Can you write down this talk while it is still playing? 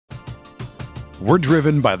We're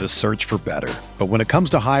driven by the search for better. But when it comes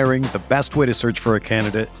to hiring, the best way to search for a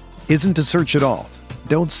candidate isn't to search at all.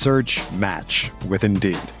 Don't search, match with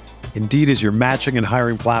Indeed. Indeed is your matching and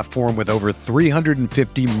hiring platform with over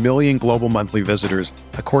 350 million global monthly visitors,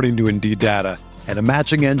 according to Indeed data, and a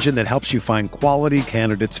matching engine that helps you find quality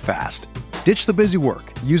candidates fast. Ditch the busy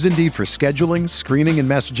work. Use Indeed for scheduling, screening, and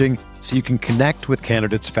messaging so you can connect with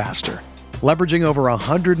candidates faster. Leveraging over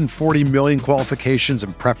 140 million qualifications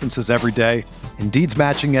and preferences every day, Indeed's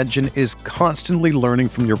matching engine is constantly learning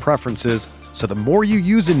from your preferences, so the more you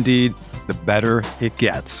use Indeed, the better it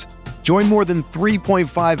gets. Join more than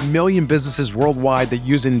 3.5 million businesses worldwide that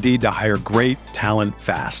use Indeed to hire great talent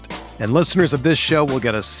fast. And listeners of this show will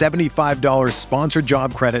get a $75 sponsored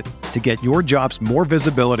job credit to get your jobs more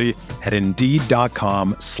visibility at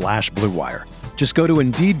Indeed.com/Blue Wire. Just go to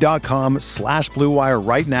Indeed.com/Blue Wire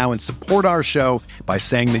right now and support our show by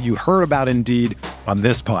saying that you heard about Indeed on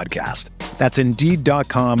this podcast. That's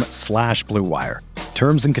Indeed.com/Blue Wire.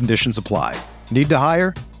 Terms and conditions apply. Need to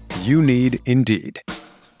hire? You need Indeed.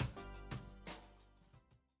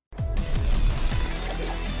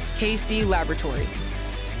 KC Laboratory,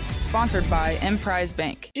 sponsored by Emprise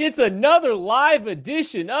Bank. It's another live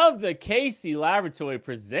edition of the KC Laboratory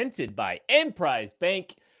presented by Emprise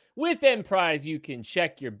Bank. With Emprise, you can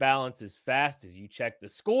check your balance as fast as you check the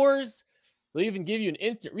scores. They'll even give you an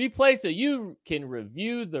instant replay so you can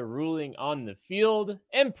review the ruling on the field.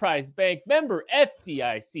 Emprise Bank, member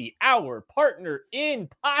FDIC, our partner in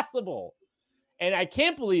possible. And I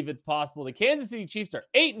can't believe it's possible. The Kansas City Chiefs are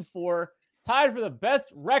 8-4, tied for the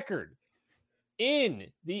best record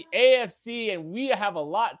in the AFC. And we have a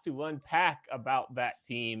lot to unpack about that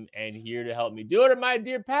team. And here to help me do it are my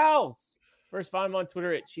dear pals. First, find him on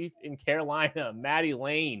Twitter at Chief in Carolina, Matty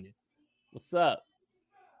Lane. What's up?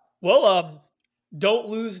 Well, don't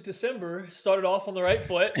lose December. Started off on the right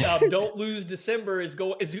foot. Don't lose December is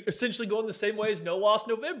essentially going the same way as no loss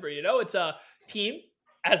November. You know, it's a team,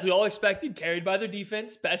 as we all expected, carried by their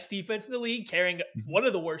defense, best defense in the league, carrying one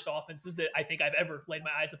of the worst offenses that I think I've ever laid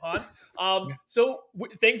my eyes upon.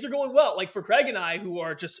 Things are going well. Like for Craig and I, who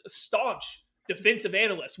are just staunch defensive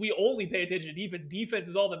analysts, we only pay attention to defense. Defense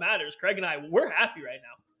is all that matters. Craig and I, we're happy right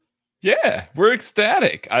now. Yeah, we're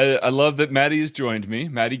ecstatic. I love that Maddie has joined me.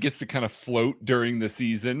 Maddie gets to kind of float during the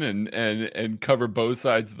season and cover both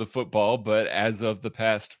sides of the football. But as of the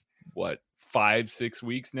past, 5-6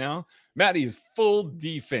 weeks now, Maddie is full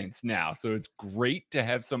defense now. So it's great to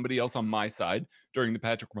have somebody else on my side during the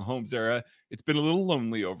Patrick Mahomes era. It's been a little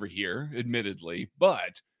lonely over here, admittedly,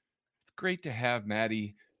 but it's great to have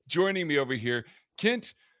Maddie joining me over here.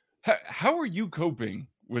 Kent, how are you coping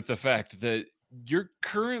with the fact that you're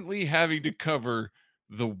currently having to cover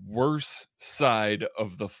the worst side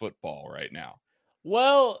of the football right now?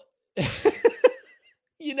 Well, it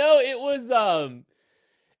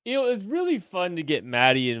was really fun to get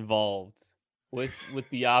Maddie involved with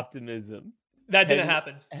the optimism. That didn't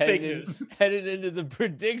happen. Fake news. Headed into the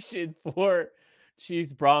prediction for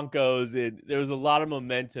Chiefs Broncos, and there was a lot of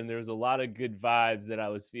momentum. There was a lot of good vibes that I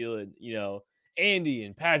was feeling. You know, Andy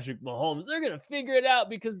and Patrick Mahomes, they're going to figure it out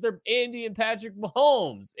because they're Andy and Patrick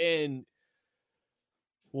Mahomes. And,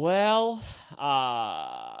 well,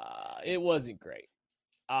 it wasn't great.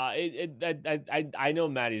 I know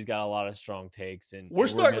Maddie's got a lot of strong takes. And we're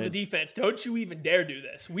starting with the defense. Don't you even dare do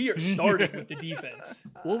this. We are starting with the defense.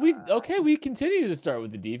 Well, we continue to start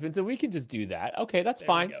with the defense, and we can just do that. Okay, that's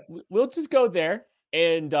fine. We'll just go there,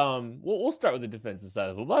 and we'll start with the defensive side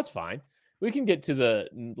of the football. That's fine. We can get to the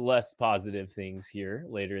less positive things here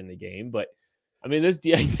later in the game, but I mean, I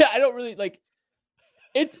don't really like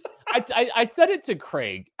it's. I said it to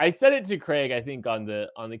Craig. I think on the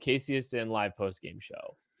KCSN live post game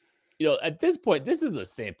show. You know, at this point, this is a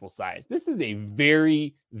sample size. This is a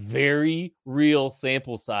very, very real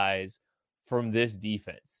sample size from this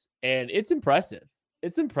defense, and it's impressive.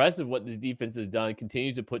 It's impressive what this defense has done.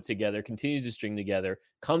 Continues to put together, continues to string together.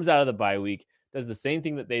 Comes out of the bye week, does the same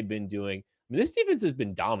thing that they've been doing. I mean, this defense has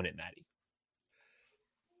been dominant, Maddie.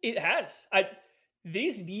 It has.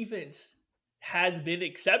 This defense has been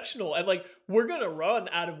exceptional. And we're going to run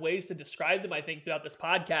out of ways to describe them, I think, throughout this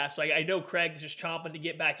podcast. So I know Craig's just chomping to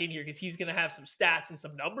get back in here because he's going to have some stats and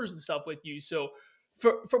some numbers and stuff with you. So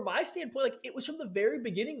from my standpoint, it was from the very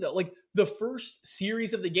beginning, though, the first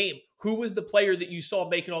series of the game, who was the player that you saw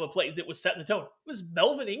making all the plays that was setting the tone? It was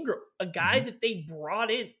Melvin Ingram, a guy that they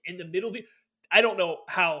brought in the middle of the I don't know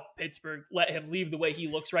how Pittsburgh let him leave the way he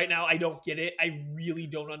looks right now. I don't get it. I really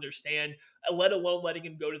don't understand, let alone letting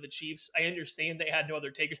him go to the Chiefs. I understand they had no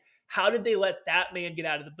other takers. How did they let that man get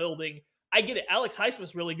out of the building? I get it. Alex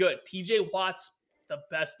Highsmith's really good. TJ Watt's the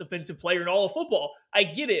best defensive player in all of football. I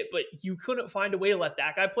get it, but you couldn't find a way to let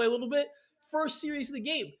that guy play a little bit. First series of the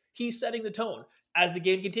game, he's setting the tone. As the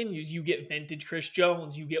game continues, you get vintage Chris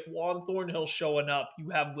Jones, you get Juan Thornhill showing up, you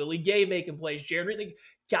have Willie Gay making plays, Jaron Reed.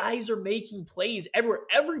 Guys are making plays everywhere.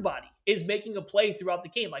 Everybody is making a play throughout the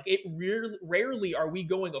game. Like, it rarely are we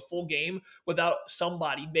going a full game without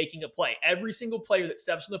somebody making a play. Every single player that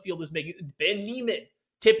steps on the field is making. Ben Niemann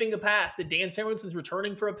tipping a pass that Dan Samuelson's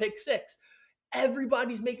returning for a pick six.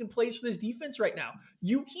 Everybody's making plays for this defense right now.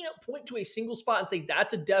 You can't point to a single spot and say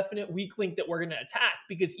that's a definite weak link that we're going to attack,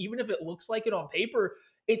 because even if it looks like it on paper,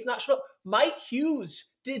 it's not sure. Mike Hughes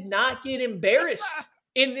did not get embarrassed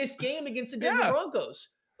in this game against the Denver Broncos.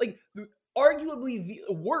 Like, arguably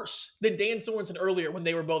worse than Dan Sorensen earlier when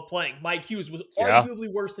they were both playing. Mike Hughes was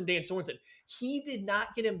arguably worse than Dan Sorensen. He did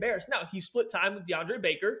not get embarrassed. Now, he split time with DeAndre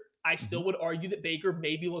Baker. I still would argue that Baker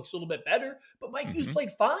maybe looks a little bit better, but Mike Hughes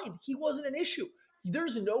played fine. He wasn't an issue.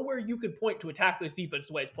 There's nowhere you could point to attack this defense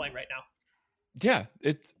the way it's playing right now. Yeah,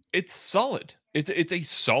 it's solid. It's a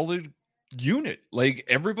solid unit. Like,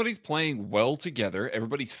 everybody's playing well together.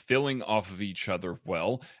 Everybody's filling off of each other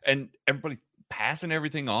well, and everybody's passing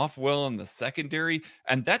everything off well in the secondary.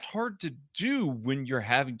 And that's hard to do when you're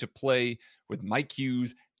having to play with Mike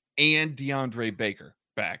Hughes and DeAndre Baker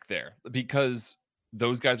back there, because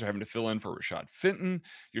those guys are having to fill in for Rashad Fenton.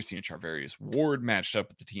 You're seeing Charvarius Ward matched up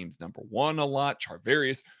with the team's number one a lot.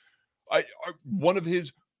 Charvarius, one of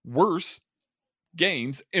his worst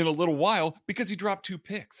games in a little while, because he dropped 2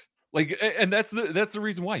 picks. Like, and that's the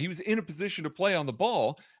reason why he was in a position to play on the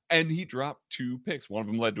ball, and he dropped 2 picks. One of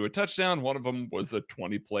them led to a touchdown. One of them was a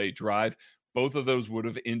 20-play drive. Both of those would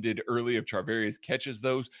have ended early if Charvarius catches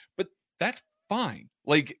those, but that's fine.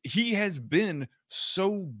 Like, he has been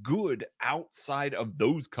so good outside of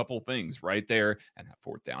those couple things right there and that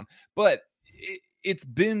 4th down. But it's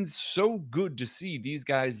been so good to see these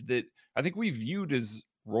guys that I think we viewed as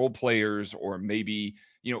role players, or maybe,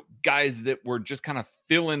 guys that were just kind of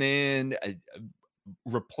filling in,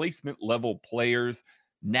 replacement level players,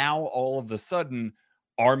 now all of a sudden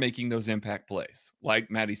are making those impact plays.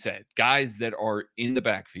 Like Maddie said, guys that are in the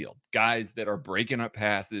backfield, guys that are breaking up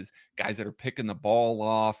passes, guys that are picking the ball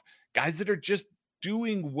off, guys that are just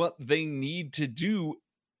doing what they need to do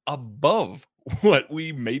above what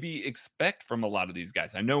we maybe expect from a lot of these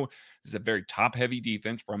guys. I know it's a very top-heavy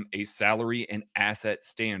defense from a salary and asset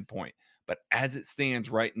standpoint, but as it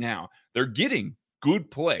stands right now, they're getting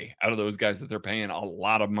good play out of those guys that they're paying a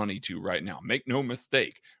lot of money to right now. Make no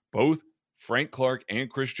mistake, both Frank Clark and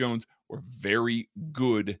Chris Jones were very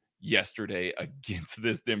good yesterday against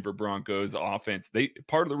this Denver Broncos offense.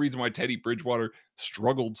 Part of the reason why Teddy Bridgewater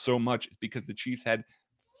struggled so much is because the Chiefs had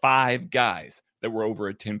 5 guys that were over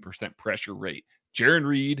a 10% pressure rate. Jaron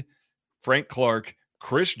Reed, Frank Clark,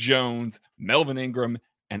 Chris Jones, Melvin Ingram,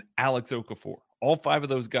 and Alex Okafor. All 5 of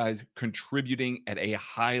those guys contributing at a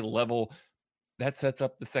high level. That sets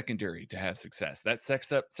up the secondary to have success. That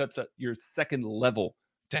sets up your second level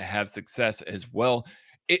to have success as well.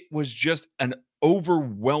 It was just an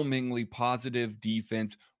overwhelmingly positive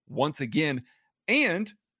defense once again.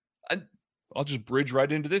 And I'll just bridge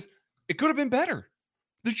right into this. It could have been better.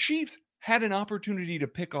 The Chiefs had an opportunity to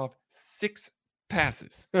pick off 6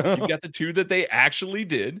 passes. You've got the 2 that they actually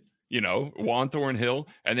did, Juan Thornhill,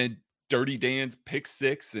 and then Dirty Dan's pick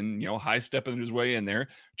 6 and, high stepping his way in there.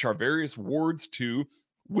 Charvarius Ward's 2.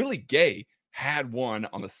 Willie Gay had one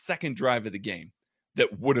on the second drive of the game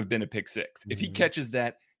that would have been a pick 6. If he catches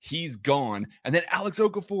that, he's gone. And then Alex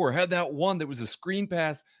Okafor had that one that was a screen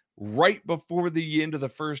pass right before the end of the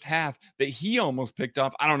first half that he almost picked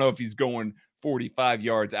off. I don't know if he's going 45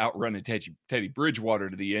 yards out running Teddy Bridgewater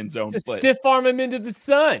to the end zone. Just stiff arm him into the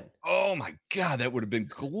sun. Oh my God, that would have been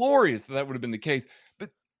glorious if that would have been the case.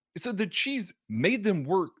 But so the Chiefs made them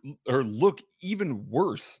work or look even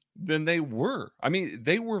worse than they were. I mean,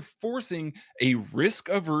 they were forcing a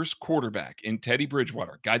risk-averse quarterback in Teddy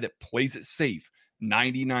Bridgewater, a guy that plays it safe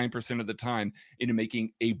 99% of the time, into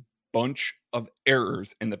making a bunch of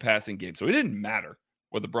errors in the passing game. So it didn't matter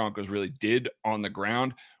what the Broncos really did on the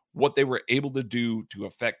ground. What they were able to do to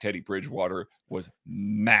affect Teddy Bridgewater was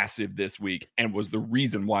massive this week, and was the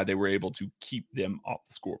reason why they were able to keep them off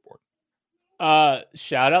the scoreboard.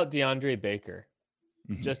 Shout out DeAndre Baker.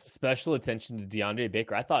 Just special attention to DeAndre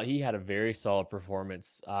Baker. I thought he had a very solid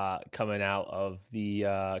performance coming out of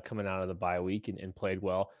the bye week and played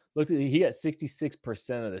well. He got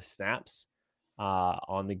 66% of the snaps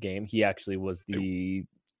on the game. He actually was They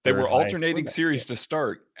were alternating series to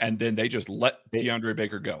start, and then they just let DeAndre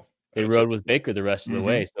Baker go. they rode with Baker the rest of the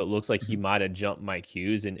way. So it looks like he might have jumped Mike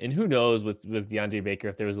Hughes. And who knows with DeAndre Baker,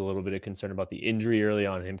 if there was a little bit of concern about the injury early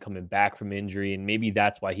on, him coming back from injury. And maybe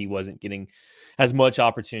that's why he wasn't getting as much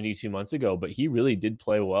opportunity 2 months ago. But he really did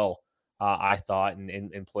play well, I thought,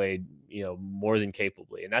 and played, more than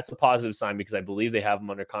capably. And that's a positive sign because I believe they have him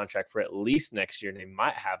under contract for at least next year. And they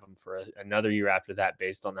might have him for another year after that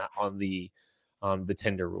based on the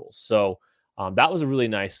tender rules. So that was a really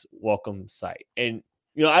nice welcome sight. And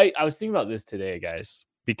I was thinking about this today, guys,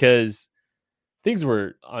 because things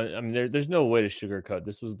were, there's no way to sugarcoat.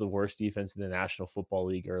 This was the worst defense in the National Football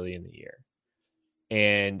League early in the year.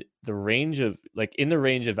 And in the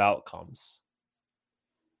range of outcomes,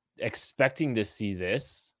 expecting to see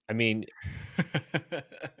this,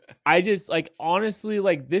 I just honestly, we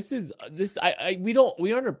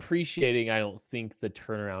aren't appreciating, I don't think, the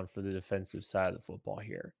turnaround for the defensive side of the football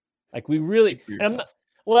here. We really,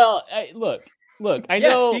 Look, I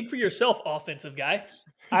know. Speak for yourself, offensive guy.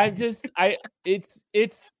 I don't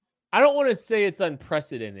want to say it's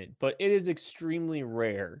unprecedented, but it is extremely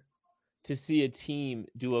rare to see a team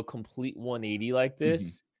do a complete 180 like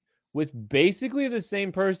this with basically the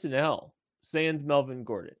same personnel, sans Melvin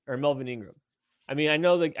Ingram. I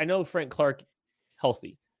know Frank Clark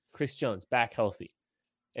healthy, Chris Jones back healthy,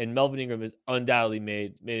 and Melvin Ingram has undoubtedly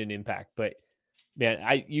made an impact, but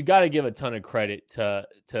man, you got to give a ton of credit to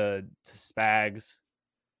Spags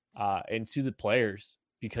and to the players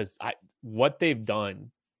because what they've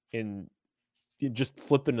done in just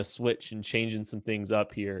flipping a switch and changing some things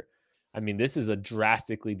up here. This is a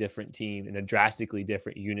drastically different team and a drastically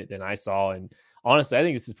different unit than I saw. And honestly, I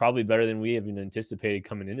think this is probably better than we even anticipated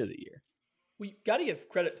coming into the year. We got to give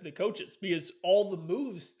credit to the coaches because all the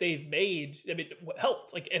moves they've made,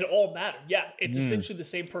 helped. It all mattered. Yeah, it's essentially the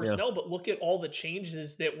same personnel, but look at all the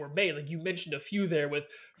changes that were made. You mentioned a few there with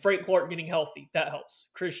Frank Clark getting healthy. That helps.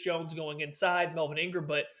 Chris Jones going inside, Melvin Ingram,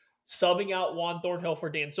 but subbing out Juan Thornhill for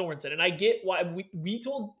Dan Sorensen. And I get why we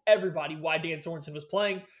told everybody why Dan Sorensen was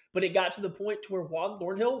playing, but it got to the point to where Juan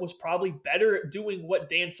Thornhill was probably better at doing what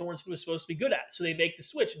Dan Sorensen was supposed to be good at. So they make the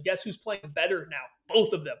switch. And guess who's playing better now?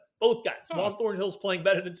 Both of them. Both guys. Juan Thornhill's playing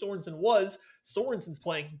better than Sorensen was. Sorensen's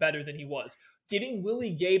playing better than he was. Getting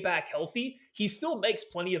Willie Gay back healthy, he still makes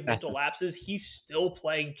plenty of mental lapses. He's still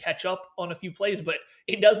playing catch up on a few plays, but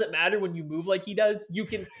it doesn't matter when you move like he does. You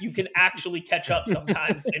can actually catch up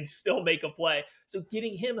sometimes and still make a play. So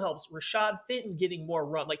getting him helps. Rashad Fenton getting more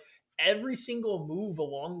run. Every single move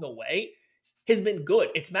along the way has been good.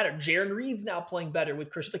 It's mattered. Jaron Reed's now playing better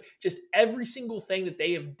with Christian. Just every single thing that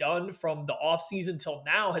they have done from the offseason till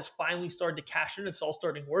now has finally started to cash in. It's all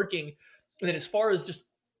starting working. And then as far as just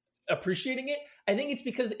appreciating it, I think it's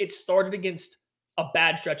because it started against a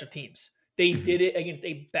bad stretch of teams. They did it against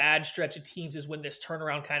a bad stretch of teams is when this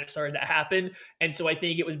turnaround kind of started to happen. And so I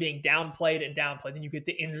think it was being downplayed. Then you get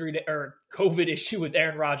the injury or COVID issue with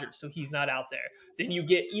Aaron Rodgers. So he's not out there. Then you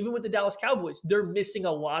get, even with the Dallas Cowboys, they're missing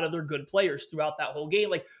a lot of their good players throughout that whole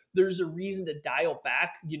game. There's a reason to dial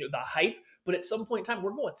back, the hype. But at some point in time,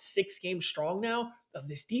 we're going 6 games strong now of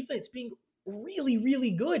this defense being really,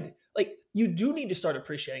 really good. You do need to start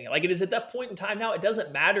appreciating it. It is at that point in time now, it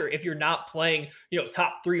doesn't matter if you're not playing,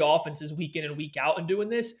 top 3 offenses week in and week out and doing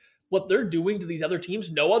this. What they're doing to these other teams,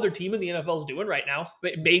 no other team in the NFL is doing right now.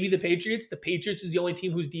 Maybe the Patriots. The Patriots is the only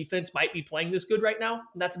team whose defense might be playing this good right now,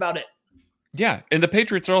 and that's about it. Yeah, and the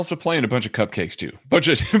Patriots are also playing a bunch of cupcakes too. Bunch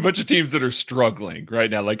of teams that are struggling right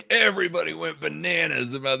now. Everybody went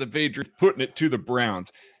bananas about the Patriots putting it to the Browns.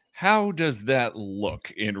 How does that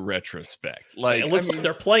look in retrospect? It looks like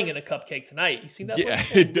they're playing in a cupcake tonight. You see that? Yeah.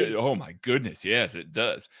 Oh my goodness. Yes, it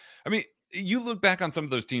does. You look back on some of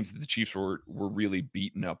those teams that the Chiefs were really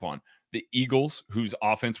beaten up on. The Eagles, whose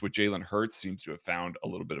offense with Jalen Hurts seems to have found a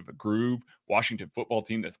little bit of a groove. Washington football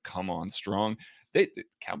team that's come on strong. The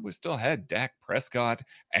Cowboys still had Dak Prescott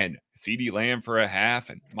and CeeDee Lamb for a half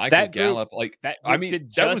and Michael Gallup. That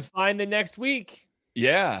was fine the next week.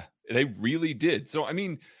 Yeah, they really did. So,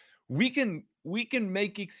 we can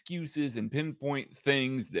make excuses and pinpoint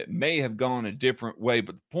things that may have gone a different way,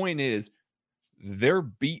 but the point is they're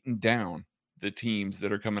beating down the teams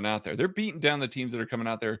that are coming out there. They're beating down the teams that are coming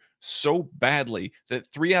out there so badly that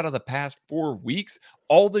 3 out of the past 4 weeks,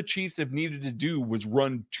 all the Chiefs have needed to do was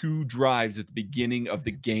run 2 drives at the beginning of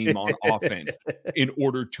the game on offense in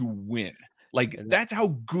order to win. That's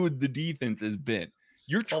how good the defense has been.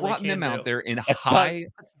 You're trotting them out there in high.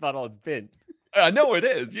 That's about all it's been. I know it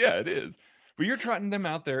is. Yeah, it is. But you're trotting them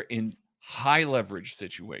out there in high leverage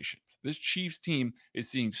situations. This Chiefs team is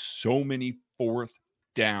seeing so many 4th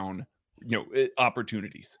down,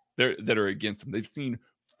 opportunities that are against them. They've seen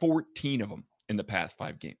 14 of them in the past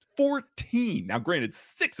 5 games. 14. Now, granted,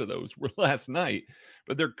 6 of those were last night,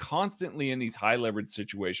 but they're constantly in these high leverage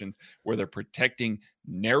situations where they're protecting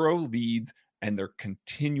narrow leads and they're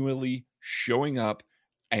continually showing up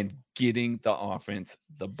and getting the offense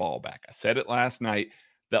the ball back. I said it last night.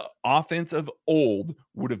 The offense of old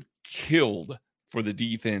would have killed for the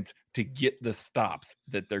defense to get the stops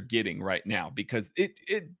that they're getting right now, because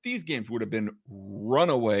these games would have been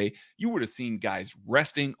runaway. You would have seen guys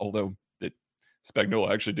resting, although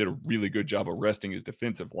Spagnuolo actually did a really good job of resting his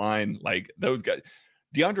defensive line. Like those guys,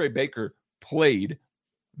 DeAndre Baker played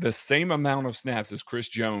the same amount of snaps as Chris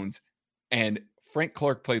Jones, and Frank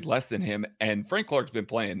Clark played less than him. And Frank Clark's been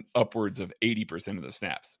playing upwards of 80% of the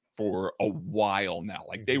snaps for a while now.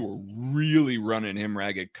 Like they were really running him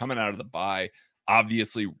ragged coming out of the bye,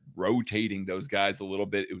 obviously rotating those guys a little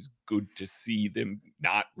bit. It was good to see them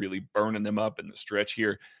not really burning them up in the stretch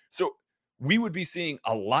here. So we would be seeing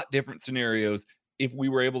a lot different scenarios if we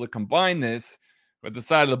were able to combine this with the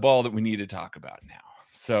side of the ball that we need to talk about now.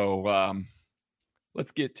 So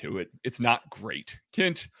let's get to it. It's not great.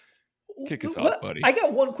 Kent, kick us off, buddy. I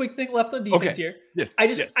got one quick thing left on defense here. Yes. I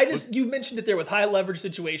just you mentioned it there with high leverage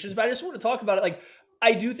situations, but I just want to talk about it. Like,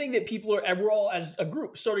 I do think that we're all as a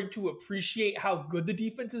group starting to appreciate how good the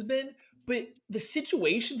defense has been, but the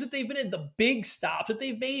situations that they've been in, the big stops that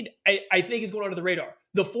they've made, I think is going under the radar.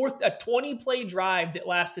 A 20-play drive that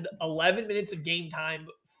lasted 11 minutes of game time,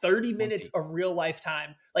 30 minutes of real life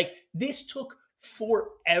time. Like, this took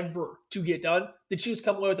forever to get done. The Chiefs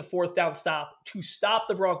come away with the 4th down stop to stop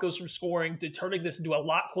the Broncos from scoring, to turning this into a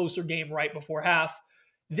lot closer game right before half.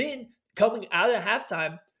 Then coming out of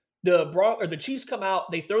halftime, the Chiefs come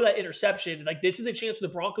out, they throw that interception. Like, this is a chance for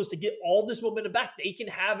the Broncos to get all this momentum back. They can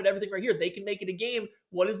have it, everything right here. They can make it a game.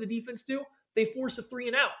 What does the defense do? They force a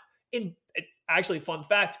 3-and-out. And actually, fun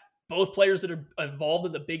fact, both players that are involved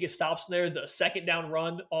in the biggest stops there, the 2nd down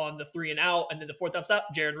run on the 3-and-out, and then the 4th down stop,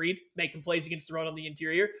 Jaron Reed making plays against the run on the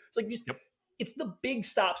interior. It's like, it's the big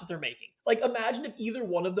stops that they're making. Like, imagine if either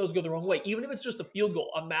one of those go the wrong way, even if it's just a field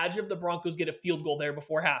goal. Imagine if the Broncos get a field goal there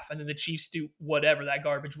before half, and then the Chiefs do whatever that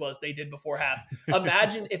garbage was they did before half.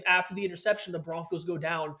 Imagine if after the interception, the Broncos go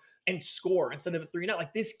down and score instead of a 3-and-out.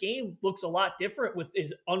 Like, this game looks a lot different with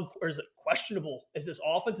as questionable as this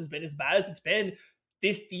offense has been, as bad as it's been.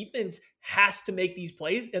 This defense has to make these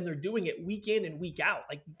plays, and they're doing it week in and week out.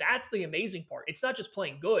 Like, that's the amazing part. It's not just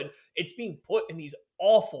playing good. It's being put in these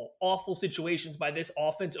awful, awful situations by this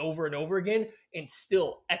offense over and over again, and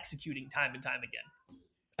still executing time and time again.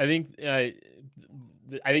 I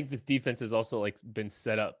think this defense has also like been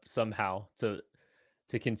set up somehow to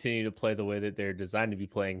continue to play the way that they're designed to be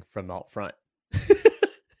playing from out front.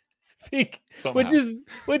 Which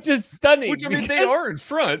is stunning. Which, I mean, they are in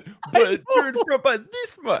front, but they're in front by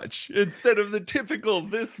this much instead of the typical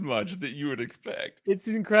this much that you would expect. It's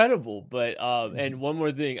incredible. But and one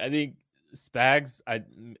more thing, I think Spags, I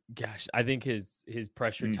think his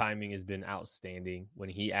pressure timing has been outstanding. When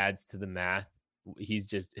he adds to the math,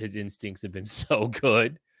 his instincts have been so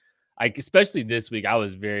good. Especially this week, I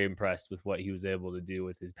was very impressed with what he was able to do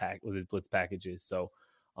with his blitz packages. So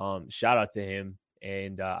shout out to him.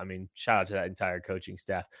 And shout out to that entire coaching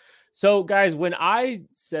staff. So, guys, when I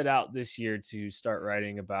set out this year to start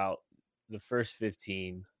writing about the first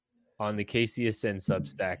 15 on the KCSN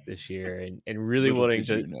Substack this year, and really wanting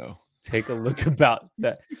to take a look about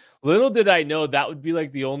that, little did I know that would be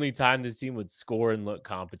like the only time this team would score and look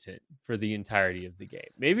competent for the entirety of the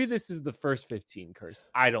game. Maybe this is the first 15 curse.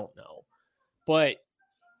 I don't know. But,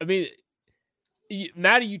 I mean,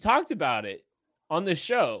 Maddie, you talked about it on the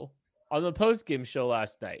show. On the post-game show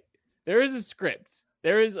last night, there is a script.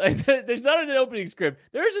 There's not an opening script.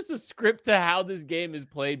 There's just a script to how this game is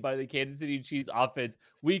played by the Kansas City Chiefs offense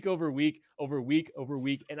week over week over week over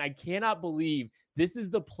week. And I cannot believe this is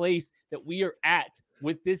the place that we are at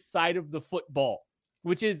with this side of the football,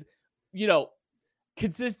 which is,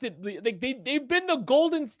 consistently, like they've been the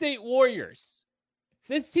Golden State Warriors.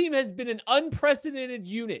 This team has been an unprecedented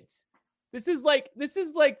unit. This is like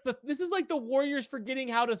the Warriors forgetting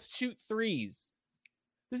how to shoot threes.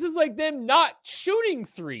 This is like them not shooting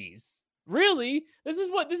threes. Really, this is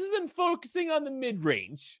them focusing on the mid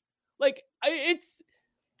range. Like it's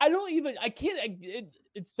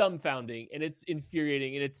dumbfounding and it's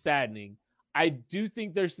infuriating and it's saddening. I do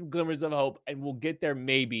think there's some glimmers of hope and we'll get there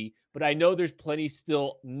maybe, but I know there's plenty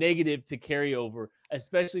still negative to carry over,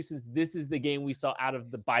 especially since this is the game we saw out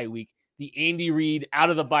of the bye week. The Andy Reid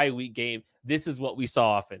out of the bye week game. This is what we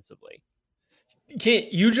saw offensively.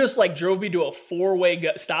 Kent, you just like drove me to a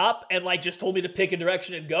 4-way stop and like just told me to pick a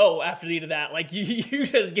direction and go after the end of that. Like you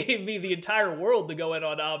just gave me the entire world to go in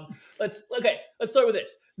on. Let's start with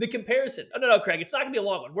this. The comparison. Oh no, Craig, it's not gonna be a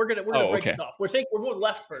long one. We're gonna break this off. We're going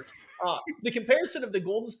left first. The comparison of the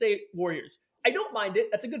Golden State Warriors. I don't mind it.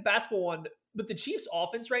 That's a good basketball one. But the Chiefs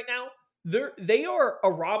offense right now, they are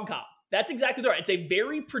a rom-com. That's exactly right. It's a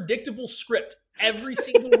very predictable script every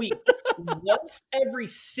single week. Once every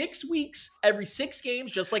 6 weeks, every 6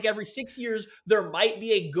 games, just like every 6 years, there might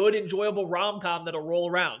be a good, enjoyable rom-com that'll roll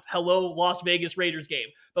around. Hello, Las Vegas Raiders game.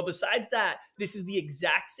 But besides that, this is the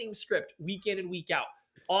exact same script week in and week out.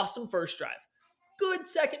 Awesome first drive. Good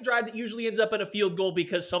second drive that usually ends up in a field goal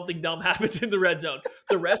because something dumb happens in the red zone.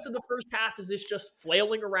 The rest of the first half is this just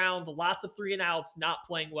flailing around, lots of 3 and outs, not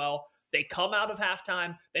playing well. They come out of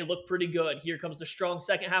halftime. They look pretty good. Here comes the strong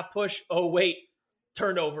second half push. Oh, wait.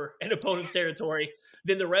 Turnover in opponent's territory.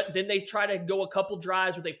 Then they try to go a couple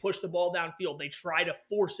drives where they push the ball downfield. They try to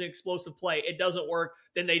force an explosive play. It doesn't work.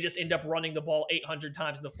 Then they just end up running the ball 800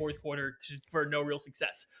 times in the fourth quarter for no real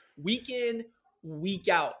success. Week in, week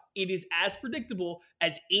out. It is as predictable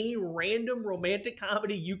as any random romantic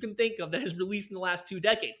comedy you can think of that has released in the last 2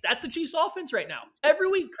 decades. That's the Chiefs offense right now. Every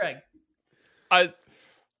week, Craig. I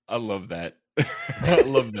love that. I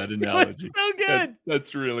love that analogy. That's so good.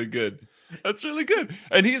 That's really good. That's really good.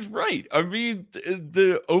 And he's right. I mean,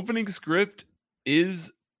 the opening script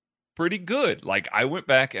is pretty good. Like, I went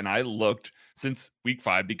back and I looked since week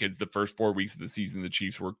 5 because the first 4 weeks of the season, the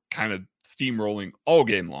Chiefs were kind of steamrolling all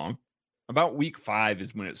game long. About week 5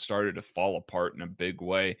 is when it started to fall apart in a big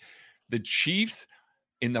way. The Chiefs,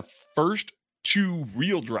 in the first 2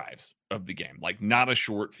 real drives of the game, like not a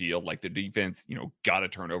short field, like the defense, got a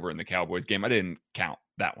turnover in the Cowboys game. I didn't count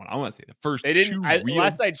that one. I want to say the first they didn't.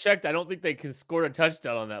 Last I checked, I don't think they scored a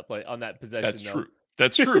touchdown on that play, on that possession. That's true.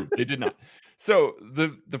 That's true. They did not. So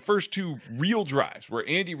the first 2 real drives where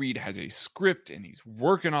Andy Reid has a script and he's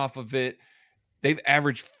working off of it, they've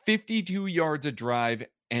averaged 52 yards a drive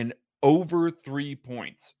and over 3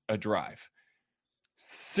 points a drive.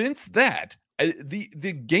 Since that,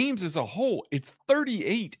 the games as a whole, it's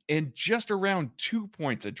 38 and just around 2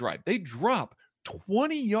 points a drive. They drop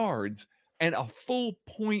 20 yards and a full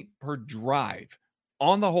point per drive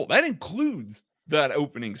on the whole. That includes that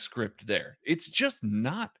opening script there. It's just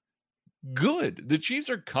not good. The Chiefs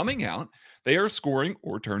are coming out. They are scoring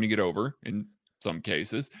or turning it over in some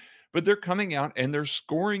cases, but they're coming out and they're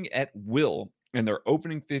scoring at will, and they're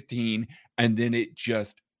opening 15, and then it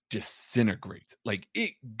just disintegrates. Like,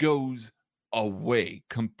 it goes away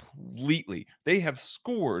completely. They have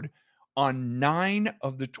scored on 9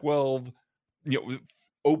 of the 12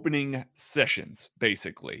 opening sessions.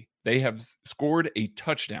 Basically, they have scored a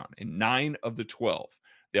touchdown in 9 of the 12.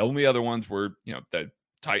 The only other ones were the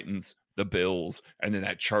Titans, the Bills, and then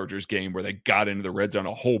that Chargers game where they got into the red zone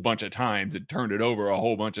a whole bunch of times and turned it over a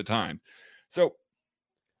whole bunch of times. So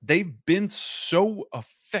they've been so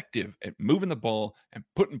effective at moving the ball and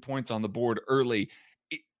putting points on the board early.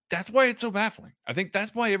 That's why it's so baffling. I think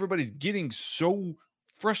that's why everybody's getting so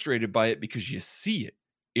frustrated by it, because you see it.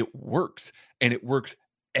 It works, and it works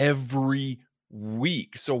every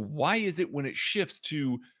week. So why is it when it shifts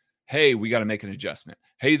to, hey, we got to make an adjustment.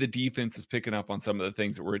 Hey, the defense is picking up on some of the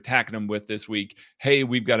things that we're attacking them with this week. Hey,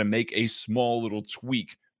 we've got to make a small little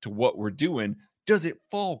tweak to what we're doing. Does it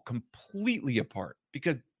fall completely apart?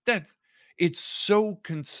 Because it's so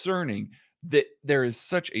concerning that there is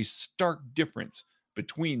such a stark difference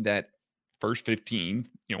between that first 15,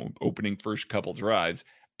 opening first couple drives,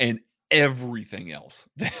 and everything else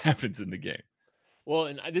that happens in the game. Well,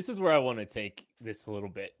 and this is where I want to take this a little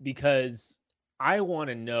bit, because I want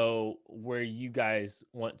to know where you guys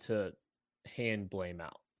want to hand blame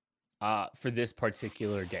out for this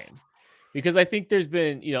particular game, because I think there's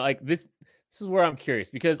been, like this is where I'm curious,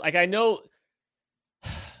 because like I know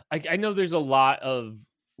there's a lot of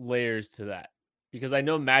layers to that, because I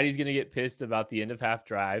know Maddie's going to get pissed about the end of half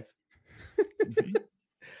drive.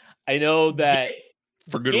 I know that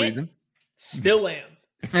for good reason. Still am.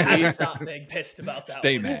 I stop being pissed about that.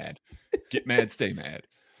 Stay mad. Get mad, stay mad.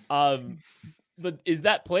 But is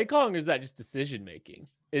that play calling, or is that just decision making?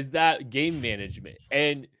 Is that game management?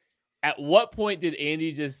 And at what point did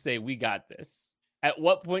Andy just say, we got this? At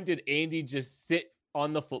what point did Andy just sit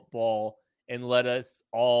on the football and let us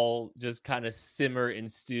all just kind of simmer and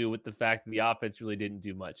stew with the fact that the offense really didn't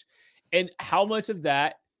do much? And how much of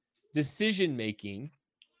that decision making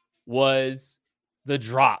was the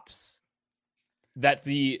drops that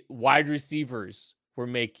the wide receivers were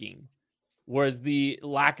making? Was the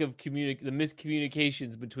lack of the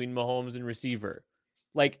miscommunications between Mahomes and receiver?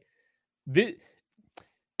 Like,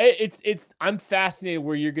 I'm fascinated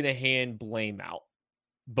where you're going to hand blame out,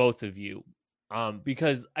 both of you,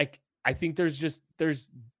 because I think there's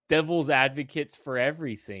devil's advocates for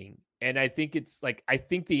everything, and I think I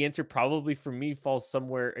think the answer probably for me falls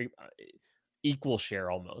somewhere equal share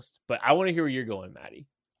almost. But I want to hear where you're going, Maddie.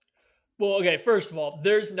 Well, okay, first of all,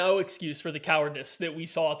 there's no excuse for the cowardice that we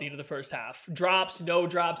saw at the end of the first half. Drops, no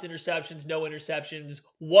drops, interceptions, no interceptions,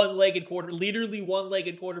 literally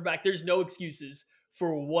one-legged quarterback. There's no excuses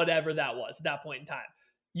for whatever that was at that point in time.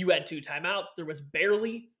 You had 2 timeouts. There was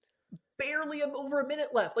barely over a minute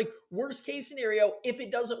left. Like, worst case scenario, if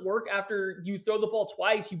it doesn't work after you throw the ball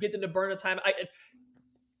twice, you get them to burn a time.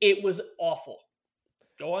 It was awful.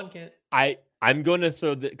 Go on, Kent. I'm going to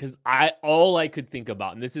throw that because all I could think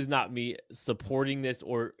about, and this is not me supporting this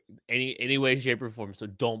or any way, shape, or form, so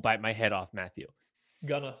don't bite my head off, Matthew.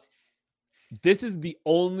 This is the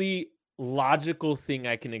only logical thing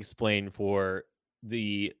I can explain for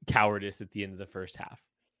the cowardice at the end of the first half.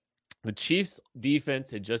 The Chiefs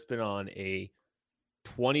defense had just been on a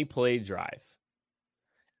 20-play drive.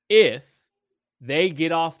 If they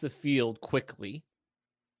get off the field quickly,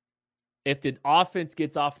 if the offense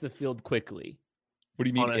gets off the field quickly. What do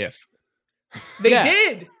you mean if? They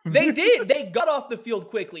did. They got off the field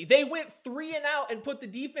quickly. They went 3 and out and put the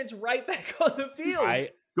defense right back on the field.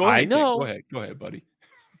 I know. Go ahead, buddy.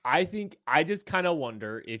 I just kind of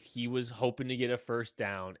wonder if he was hoping to get a first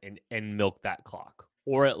down and milk that clock,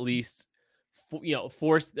 or at least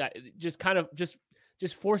force that,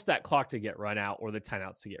 just force that clock to get run out, or the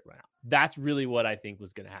timeouts to get run out. That's really what I think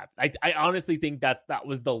was going to happen. I honestly think that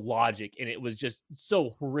was the logic, and it was just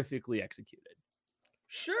so horrifically executed.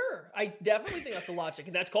 Sure. I definitely think that's the logic,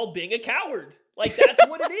 and that's called being a coward. Like, that's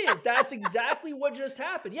what it is. That's exactly what just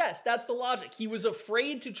happened. Yes, that's the logic. He was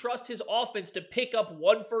afraid to trust his offense to pick up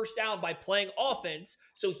 1 first down by playing offense,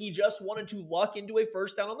 so he just wanted to luck into a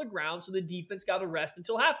first down on the ground so the defense got a rest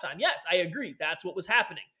until halftime. Yes, I agree. That's what was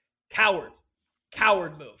happening. Coward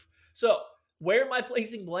move. So where am I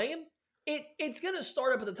placing blame? It's going to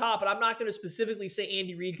start up at the top, and I'm not going to specifically say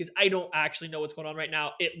Andy Reid because I don't actually know what's going on right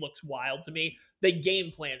now. It looks wild to me. The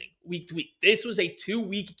game planning week to week. This was a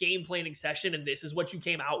 2-week game planning session, and this is what you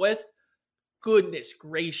came out with? Goodness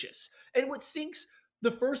gracious. And what sinks,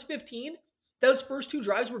 the first 15, those first 2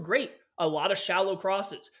 drives were great. A lot of shallow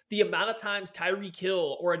crosses. The amount of times Tyreek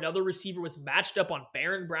Hill or another receiver was matched up on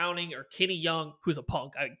Baron Browning or Kenny Young, who's a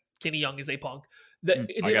punk. Kenny Young is a punk. The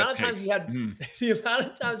amount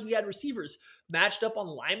of times we had receivers matched up on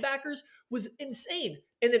linebackers was insane.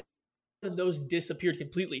 And then those disappeared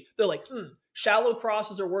completely. They're like, shallow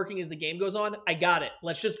crosses are working as the game goes on. I got it.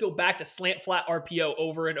 Let's just go back to slant flat RPO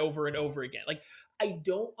over and over and over again. Like, I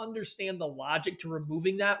don't understand the logic to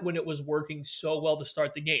removing that when it was working so well to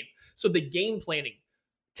start the game. So the game planning,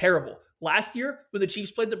 terrible. Last year, when the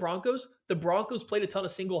Chiefs played the Broncos played a ton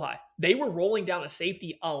of single high. They were rolling down a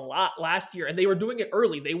safety a lot last year, and they were doing it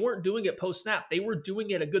early. They weren't doing it post-snap. They were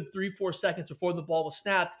doing it a good 3-4 seconds before the ball was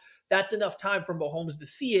snapped. That's enough time for Mahomes to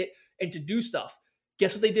see it and to do stuff.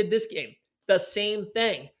 Guess what they did this game? The same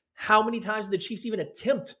thing. How many times did the Chiefs even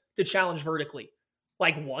attempt to challenge vertically?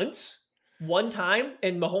 Like once? One time,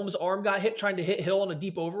 and Mahomes' arm got hit trying to hit Hill on a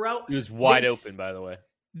deep over route. He was wide open, by the way.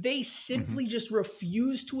 They simply just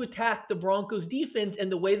refused to attack the Broncos defense and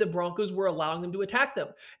the way the Broncos were allowing them to attack them.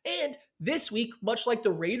 And this week, much like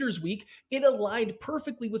the Raiders week, it aligned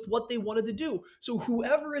perfectly with what they wanted to do. So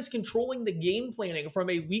whoever is controlling the game planning from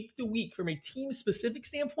a week to week, from a team specific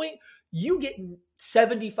standpoint, you get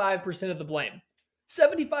 75% of the blame.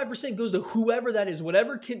 75% goes to whoever that is,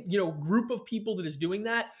 whatever group of people that is doing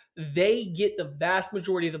that, they get the vast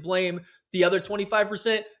majority of the blame. The other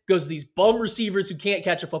 25% goes to these bum receivers who can't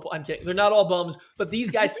catch a football. I'm kidding. They're not all bums, but these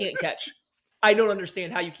guys can't catch. I don't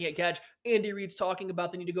understand how you can't catch. Andy Reid's talking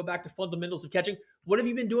about the need to go back to fundamentals of catching. What have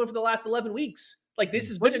you been doing for the last 11 weeks? Like, this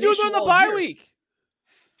has been an issue all year. What you doing on the bye week?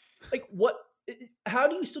 Like, what? How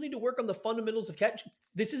do you still need to work on the fundamentals of catching?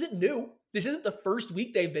 This isn't new. This isn't the first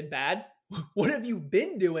week they've been bad. What have you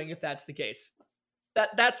been doing if that's the case?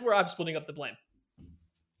 That's where I'm splitting up the blame.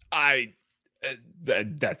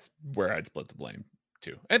 That's where I'd split the blame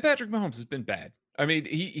too. And Patrick Mahomes has been bad. I mean,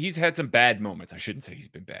 he's had some bad moments. I shouldn't say he's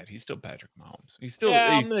been bad. He's still Patrick Mahomes. He's still.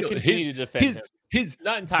 Yeah, I'm going to continue to defend him. His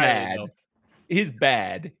not entirely. Bad, his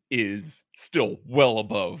bad is still well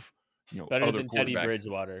above better other than Teddy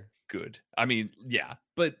Bridgewater. Good. I mean, yeah,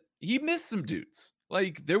 but he missed some dudes.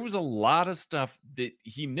 Like, there was a lot of stuff that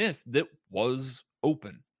he missed that was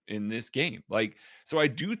open in this game. Like, so I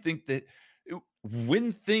do think that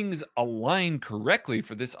when things align correctly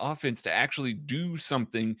for this offense to actually do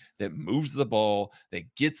something that moves the ball,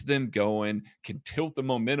 that gets them going, can tilt the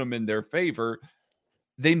momentum in their favor,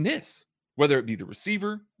 they miss, whether it be the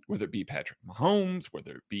receiver, whether it be Patrick Mahomes,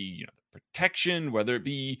 whether it be, the protection, whether it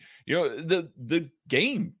be, the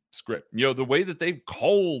game script, the way that they've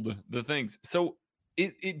called the things. So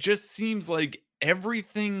it just seems like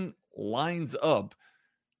everything lines up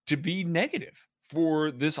to be negative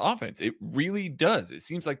for this offense. It really does. It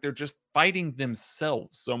seems like they're just fighting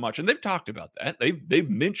themselves so much. And they've talked about that. They've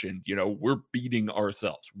mentioned, we're beating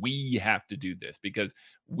ourselves. We have to do this because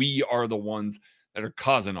we are the ones that are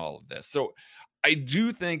causing all of this. So I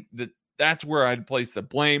do think that that's where I'd place the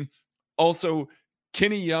blame. Also,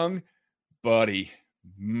 Kenny Young, buddy,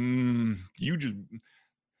 you just,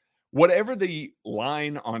 whatever the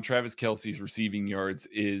line on Travis Kelce's receiving yards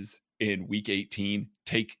is in week 18,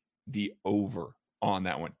 take the over on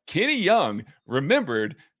that one. Kenny Young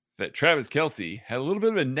remembered that Travis Kelce had a little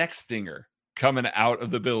bit of a neck stinger coming out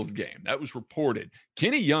of the Bills game. That was reported.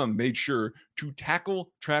 Kenny Young made sure to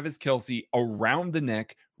tackle Travis Kelce around the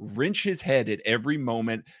neck, wrench his head at every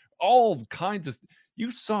moment, all kinds of.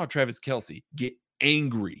 You saw Travis Kelce get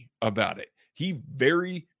angry about it. He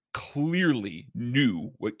very clearly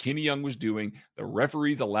knew what Kenny Young was doing. The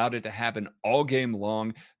referees allowed it to happen all game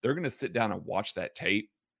long. They're going to sit down and watch that tape.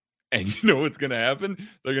 And you know what's going to happen?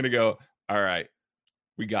 They're going to go, all right,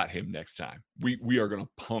 we got him next time. We are going to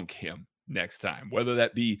punk him next time. Whether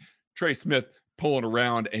that be Trey Smith pulling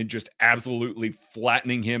around and just absolutely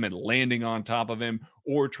flattening him and landing on top of him,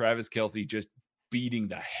 or Travis Kelce just beating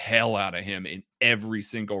the hell out of him in every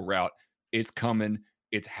single route. It's coming.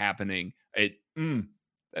 It's happening.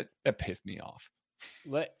 That pissed me off.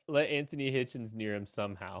 Let Anthony Hitchens near him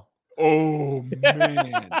somehow. Oh,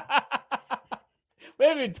 man. We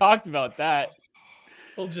haven't even talked about that.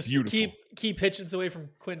 We'll just keep Hitchens away from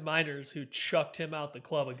Quinn Miners, who chucked him out the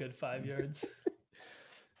club a good 5 yards.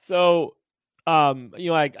 So,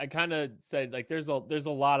 I kind of said, like, there's a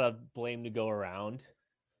lot of blame to go around,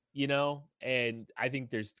 and I think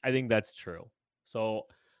that's true. So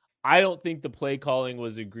I don't think the play calling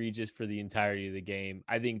was egregious for the entirety of the game.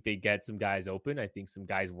 I think they get some guys open. I think some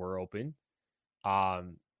guys were open. I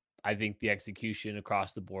think the execution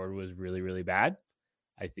across the board was really, really bad.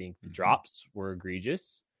 I think the drops were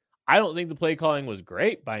egregious. I don't think the play calling was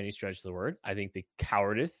great by any stretch of the word. I think the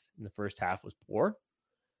cowardice in the first half was poor.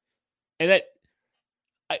 And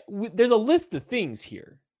there's a list of things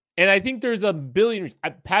here. And I think there's a billion.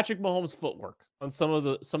 Patrick Mahomes' footwork on some of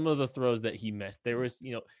the throws that he missed. There was,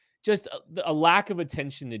 just a lack of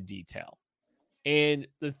attention to detail. And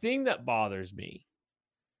the thing that bothers me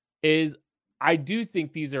is I do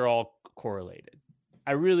think these are all correlated.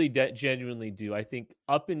 I really genuinely do. I think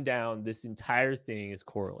up and down, this entire thing is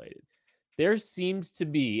correlated. There seems to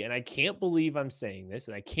be, and I can't believe I'm saying this,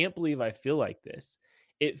 and I can't believe I feel like this.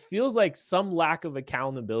 It feels like some lack of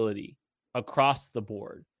accountability across the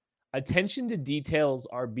board. Attention to details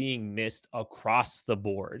are being missed across the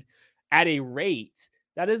board at a rate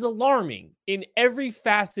that is alarming in every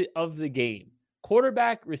facet of the game.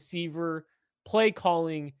 Quarterback, receiver, play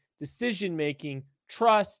calling, decision-making,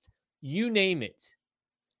 trust, you name it.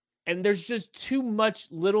 And there's just too many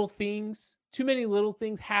little things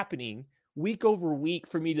happening week over week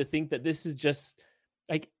for me to think that this is just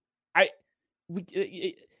like,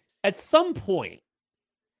 at some point,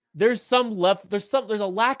 there's a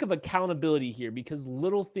lack of accountability here because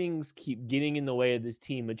little things keep getting in the way of this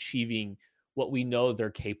team achieving what we know they're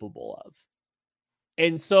capable of.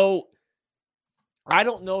 And so I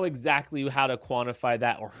don't know exactly how to quantify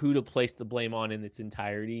that or who to place the blame on in its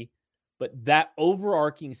entirety, but that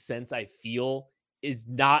overarching sense I feel is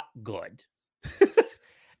not good.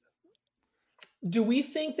 Do we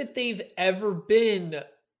think that they've ever been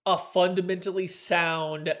a fundamentally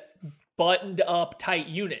sound, buttoned up, tight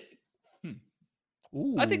unit?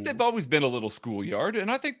 I think they've always been a little schoolyard,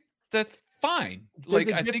 and I think that's fine. I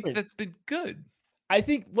think that's been good. I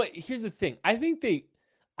think here's the thing. I think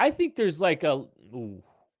there's like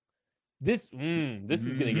this is going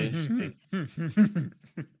to get interesting.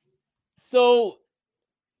 So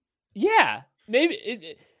yeah,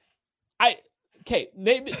 maybe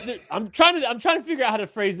maybe I'm trying to figure out how to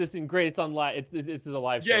phrase this in great. It's on live. This is a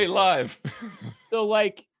live show. Yay, live. So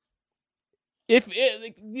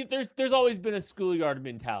there's always been a schoolyard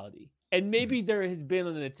mentality, and maybe there has been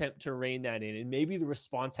an attempt to rein that in, and maybe the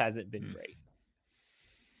response hasn't been great.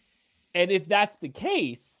 And if that's the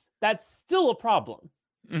case, that's still a problem.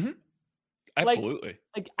 Mm-hmm. Absolutely.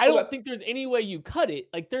 I don't think there's any way you cut it.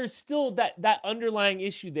 There's still that underlying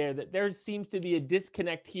issue there, that there seems to be a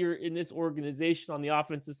disconnect here in this organization on the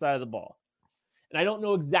offensive side of the ball. And I don't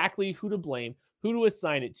know exactly who to blame, who to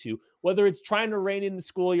assign it to, whether it's trying to rein in the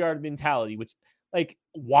schoolyard mentality, which,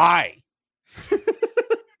 why?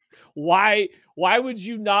 why would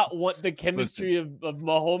you not want the chemistry of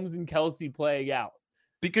Mahomes and Kelsey playing out?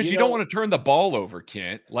 Because you don't want to turn the ball over,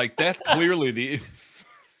 Kent. Like, that's clearly the...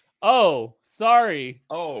 Oh, sorry.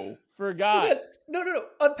 Oh. Forgot. No.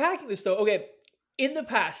 Unpacking this, though. Okay, in the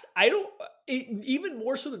past, even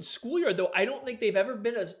more so than Schoolyard, though, I don't think they've ever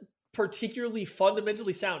been a particularly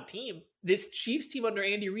fundamentally sound team. This Chiefs team under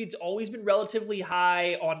Andy Reid's always been relatively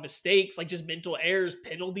high on mistakes, like just mental errors,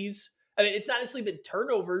 penalties. I mean, it's not necessarily been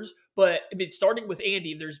turnovers, but I mean, starting with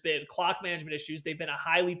Andy, there's been clock management issues. They've been a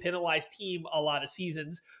highly penalized team a lot of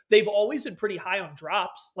seasons. They've always been pretty high on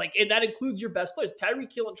drops, and that includes your best players,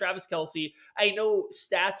 Tyreek Hill and Travis Kelce. I know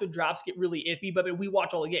stats with drops get really iffy, but I mean, we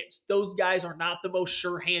watch all the games. Those guys are not the most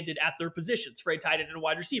sure-handed at their positions for a tight end and a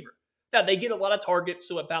wide receiver. Now, they get a lot of targets,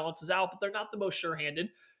 so it balances out, but they're not the most sure-handed.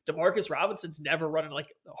 Demarcus Robinson's never running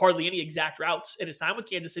hardly any exact routes in his time with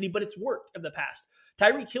Kansas City, but it's worked in the past.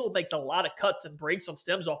 Tyreek Hill makes a lot of cuts and breaks on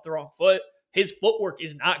stems off the wrong foot. His footwork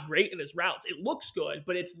is not great in his routes. It looks good,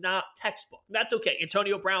 but it's not textbook. That's okay.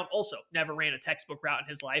 Antonio Brown also never ran a textbook route in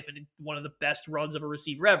his life and one of the best runs of a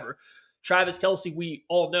receiver ever. Travis Kelce, we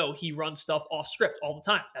all know he runs stuff off script all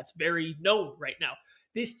the time. That's very known right now.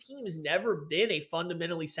 This team's never been a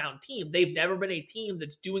fundamentally sound team. They've never been a team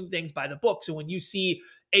that's doing things by the book. So when you see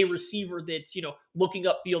a receiver that's, looking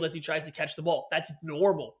upfield as he tries to catch the ball, that's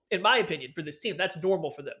normal, in my opinion, for this team. That's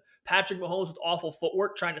normal for them. Patrick Mahomes with awful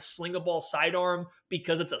footwork, trying to sling a ball sidearm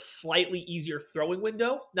because it's a slightly easier throwing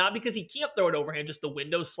window, not because he can't throw it overhand, just the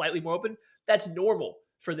window's slightly more open. That's normal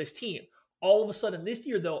for this team. All of a sudden this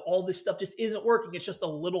year, though, all this stuff just isn't working. It's just a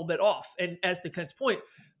little bit off. And as to Kent's point,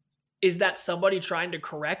 is that somebody trying to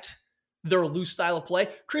correct their loose style of play?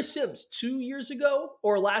 Chris Sims, 2 years ago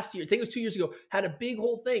or last year, I think it was 2 years ago, had a big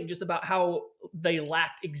whole thing just about how they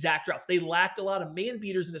lacked exact routes. They lacked a lot of man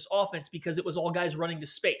beaters in this offense because it was all guys running to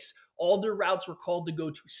space. All their routes were called to go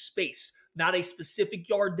to space, not a specific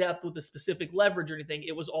yard depth with a specific leverage or anything.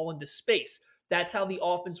 It was all into space. That's how the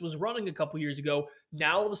offense was running a couple years ago.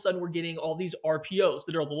 Now, all of a sudden, we're getting all these RPOs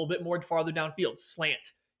that are a little bit more farther downfield,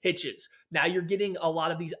 slant, hitches. Now you're getting a lot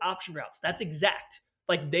of these option routes. That's exact.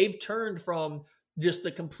 They've turned from just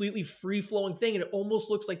the completely free-flowing thing, and it almost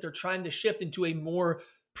looks like they're trying to shift into a more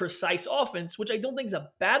precise offense, which I don't think is a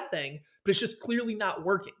bad thing, but it's just clearly not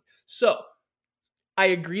working. So I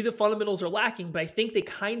agree the fundamentals are lacking, but I think they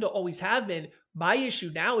kind of always have been. My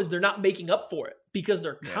issue now is they're not making up for it because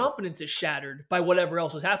their confidence is shattered by whatever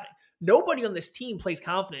else is happening. Nobody on this team plays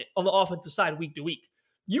confident on the offensive side week to week.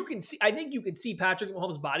 I think you can see Patrick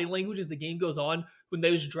Mahomes' body language as the game goes on when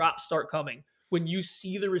those drops start coming. When you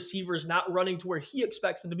see the receivers not running to where he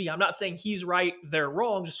expects them to be. I'm not saying he's right, they're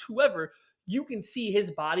wrong, just whoever. You can see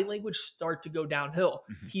his body language start to go downhill.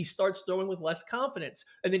 Mm-hmm. He starts throwing with less confidence.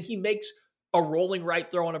 And then he makes a rolling right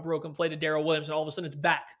throw on a broken play to Darrell Williams, and all of a sudden it's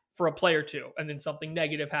back for a play or two. And then something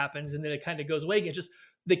negative happens, and then it kind of goes away again. Just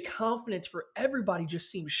the confidence for everybody just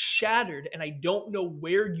seems shattered, and I don't know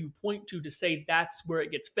where you point to say that's where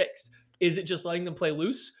it gets fixed. Is it just letting them play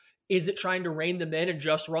loose? Is it trying to rein them in and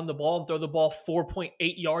just run the ball and throw the ball 4.8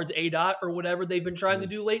 yards ADOT or whatever they've been trying to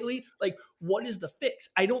do lately? What is the fix?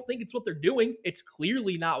 I don't think it's what they're doing. It's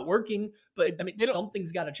clearly not working, but I mean,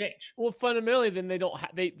 something's got to change. Well, fundamentally, then they don't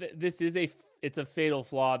have, it's a fatal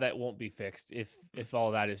flaw that won't be fixed if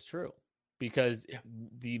all that is true. Because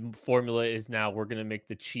the formula is now we're going to make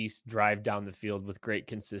the Chiefs drive down the field with great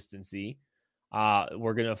consistency.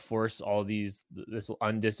 We're going to force this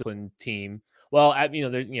undisciplined team. Well,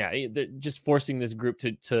 they're just forcing this group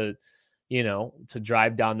to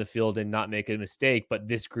drive down the field and not make a mistake. But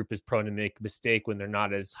this group is prone to make a mistake when they're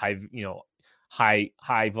not as high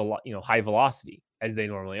velocity as they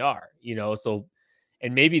normally are. So,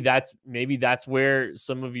 and maybe that's where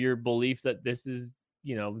some of your belief that this is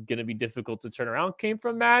going to be difficult to turn around came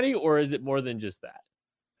from, Maddie, or is it more than just that?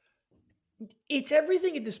 It's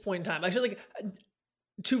everything at this point in time. Actually,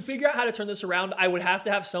 to figure out how to turn this around, I would have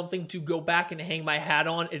to have something to go back and hang my hat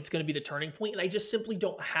on. It's going to be the turning point, and I just simply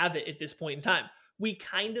don't have it at this point in time. We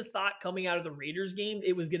kind of thought coming out of the Raiders game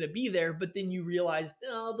it was going to be there, but then you realized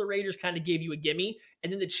the Raiders kind of gave you a gimme,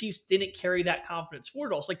 and then the Chiefs didn't carry that confidence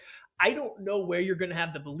forward. Also, I don't know where you're going to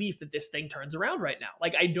have the belief that this thing turns around right now.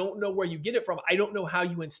 I don't know where you get it from. I don't know how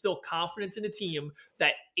you instill confidence in a team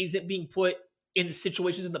that isn't being put in the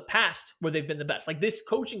situations in the past where they've been the best. This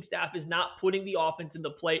coaching staff is not putting the offense in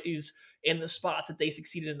the plays in the spots that they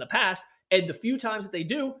succeeded in the past. And the few times that they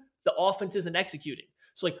do, the offense isn't executing.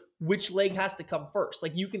 So which leg has to come first?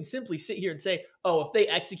 You can simply sit here and say, oh, if they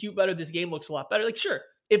execute better, this game looks a lot better. Sure.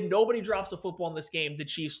 If nobody drops the football in this game, the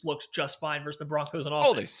Chiefs looks just fine versus the Broncos on offense.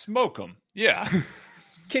 Oh, they smoke them. Yeah.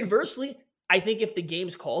 Conversely, I think if the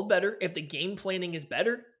game's called better, if the game planning is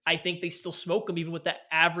better, I think they still smoke them even with that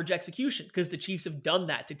average execution, because the Chiefs have done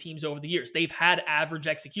that to teams over the years. They've had average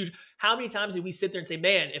execution. How many times did we sit there and say,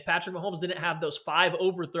 man, if Patrick Mahomes didn't have those 5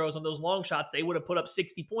 overthrows on those long shots, they would have put up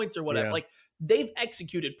 60 points or whatever. Yeah. Like, they've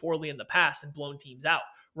executed poorly in the past and blown teams out.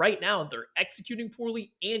 Right now, they're executing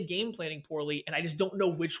poorly and game planning poorly, and I just don't know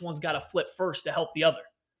which one's got to flip first to help the other.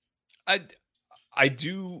 I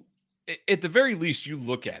do. At the very least, you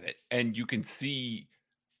look at it and you can see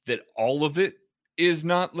that all of it is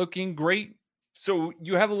not looking great. So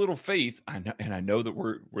you have a little faith. I know that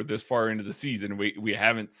we're this far into the season. We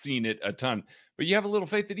haven't seen it a ton, but you have a little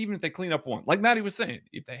faith that even if they clean up one, like Maddie was saying,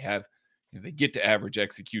 if they have, they get to average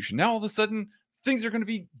execution, now all of a sudden things are going to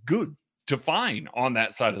be good to fine on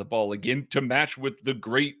that side of the ball again, to match with the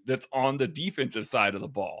great that's on the defensive side of the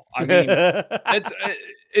ball. I mean,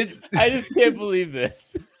 it's I just can't believe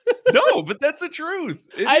this. No, but that's the truth.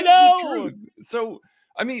 I know. The truth. So,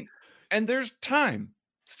 I mean, and there's time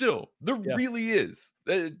still. There really is.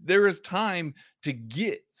 There is time to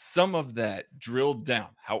get some of that drilled down,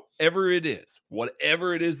 however it is,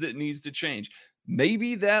 whatever it is that needs to change.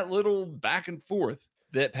 Maybe that little back and forth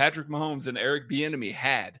that Patrick Mahomes and Eric Bieniemy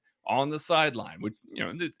had on the sideline, which,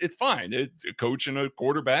 it's fine. It's a coach and a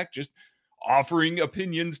quarterback just offering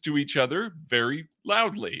opinions to each other very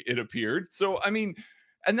loudly, it appeared. So, I mean,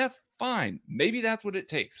 and that's fine. Maybe that's what it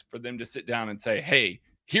takes for them to sit down and say, hey,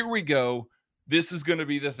 here we go. This is going to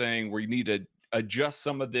be the thing where you need to adjust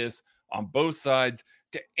some of this on both sides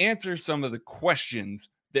to answer some of the questions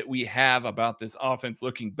that we have about this offense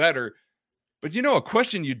looking better. But a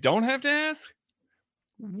question you don't have to ask?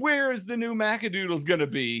 Where is the new Macadoodles going to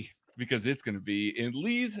be? Because it's going to be in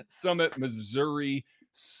Lee's Summit, Missouri,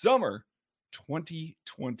 summer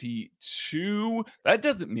 2022. That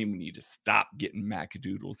doesn't mean we need to stop getting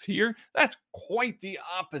Macadoodles here. That's quite the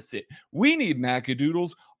opposite. We need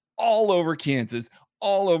Macadoodles all over Kansas,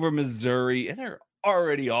 all over Missouri, and they're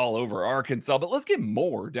already all over Arkansas. But let's get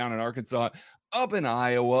more down in Arkansas, up in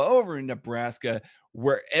Iowa, over in Nebraska,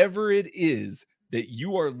 wherever it is that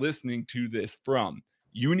you are listening to this from.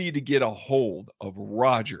 You need to get a hold of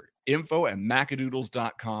Roger,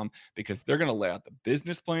 info@macadoodles.com, because they're going to lay out the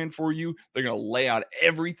business plan for you. They're going to lay out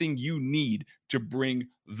everything you need to bring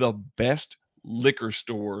the best liquor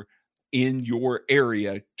store in your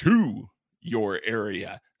area to your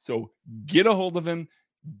area. So get a hold of him,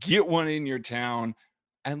 get one in your town,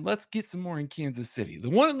 and let's get some more in Kansas City. The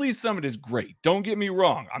one at Lee's Summit is great. Don't get me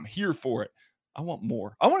wrong. I'm here for it. I want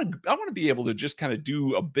more. I want to be able to just kind of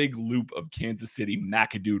do a big loop of Kansas City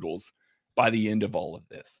Macadoodles by the end of all of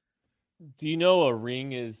this. Do you know a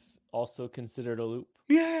ring is also considered a loop?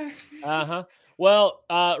 Yeah. Well,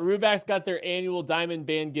 Rubak's got their annual Diamond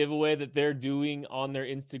Band giveaway that they're doing on their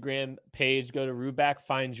Instagram page. Go to Rubak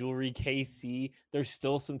Fine Jewelry KC. There's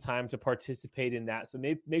still some time to participate in that. So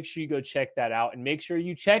make sure you go check that out, and make sure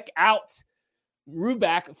you check out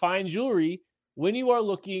Rubak Fine Jewelry when you are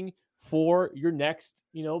looking for your next,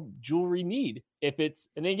 jewelry need. If it's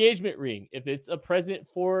an engagement ring, if it's a present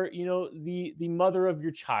for, the mother of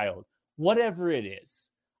your child, whatever it is,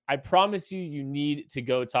 I promise you need to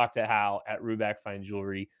go talk to Hal at Rubak Fine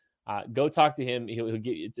Jewelry. Go talk to him. He'll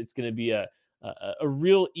get it's going to be a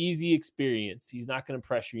real easy experience. He's not going to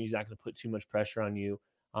pressure you. He's not going to put too much pressure on you.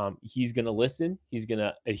 He's going to listen. He's going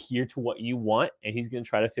to adhere to what you want, and he's going to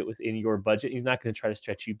try to fit within your budget. He's not going to try to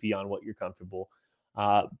stretch you beyond what you're comfortable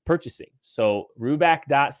purchasing. So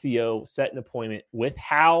Rubak.co, set an appointment with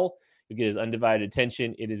Hal. You get his undivided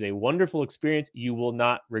attention. It is a wonderful experience. You will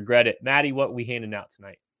not regret it. Maddie, what are we handing out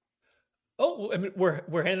tonight? Oh, I mean,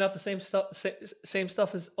 we're handing out the same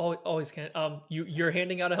stuff as always can. You're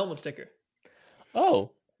handing out a helmet sticker.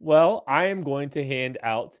 Oh, well, I am going to hand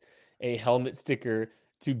out a helmet sticker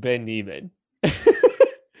to Ben Niemann.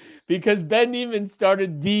 Because Ben Niemann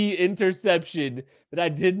started the interception that I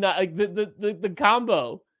did not like. The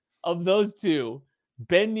combo of those two,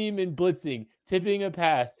 Ben Niemann blitzing, tipping a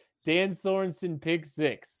pass, Dan Sorensen pick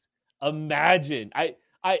six. Imagine.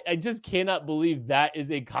 I just cannot believe that is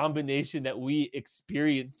a combination that we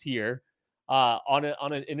experienced here on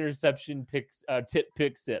an interception tip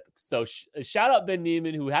pick six. So shout out Ben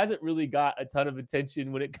Niemann, who hasn't really got a ton of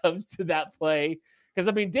attention when it comes to that play. Because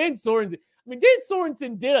Dan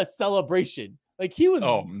Sorensen did a celebration. Like, he was,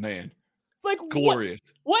 oh man, like,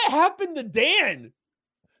 glorious. What happened to Dan?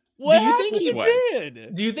 Do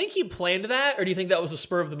you think he planned that, or do you think that was a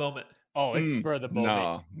spur of the moment? Oh, it's spur of the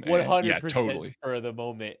moment. No, 100% totally. spur of the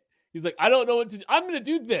moment. He's like, I don't know what to do. I'm going to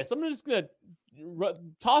do this. I'm just going to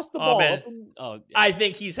toss the ball up. I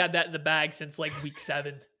think he's had that in the bag since like week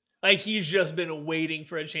 7. Like, he's just been waiting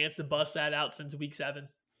for a chance to bust that out since week 7.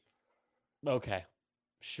 Okay,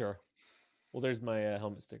 sure. Well, there's my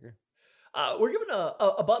helmet sticker. We're giving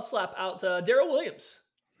a butt slap out to Darrell Williams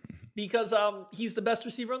because he's the best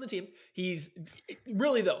receiver on the team. He's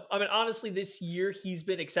really, though, I mean, honestly, this year he's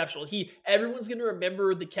been exceptional. Everyone's going to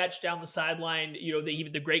remember the catch down the sideline,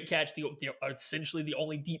 the great catch, essentially the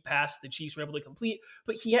only deep pass the Chiefs were able to complete.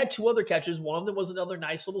 But he had 2 other catches. One of them was another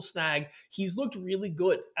nice little snag. He's looked really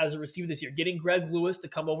good as a receiver this year. Getting Greg Lewis to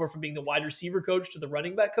come over from being the wide receiver coach to the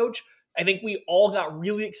running back coach, I think we all got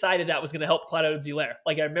really excited that was going to help Clyde Edwards-Helaire.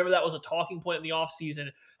 Like, I remember that was a talking point in the offseason,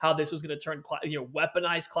 how this was going to turn,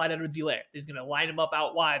 weaponize Clyde Edwards-Helaire. He's going to line him up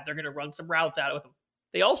out wide. They're going to run some routes out with him.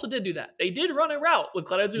 They also did do that. They did run a route with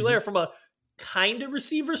Clyde Edwards-Helaire from a kind of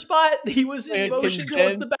receiver spot. He was in motion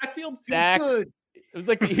towards the backfield. Stack. It was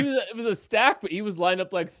like it was a stack, but he was lined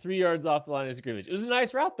up like 3 yards off the line of scrimmage. It was a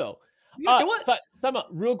nice route, though. Yeah, it was.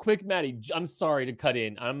 Real quick, Maddie. I'm sorry to cut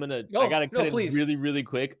in. I gotta cut in really, really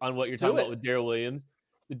quick on what you're talking about with Darrell Williams.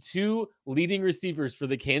 The 2 leading receivers for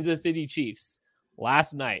the Kansas City Chiefs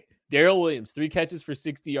last night. Darrell Williams, 3 catches for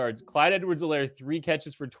 60 yards. Clyde Edwards-Helaire, 3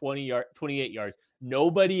 catches for 28 yards.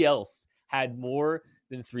 Nobody else had more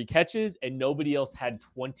than 3 catches, and nobody else had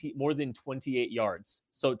more than 28 yards.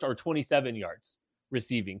 Or 27 yards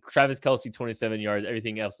receiving. Travis Kelce, 27 yards.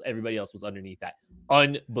 Everybody else was underneath that.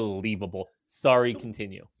 Unbelievable. Sorry,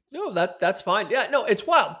 continue. No, that's fine. Yeah, no, it's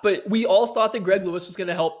wild. But we all thought that Greg Lewis was going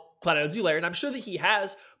to help Clyde Edwards-Helaire, and I'm sure that he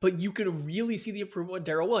has, but you can really see the improvement with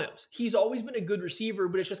Darrell Williams. He's always been a good receiver,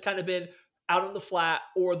 but it's just kind of been out on the flat,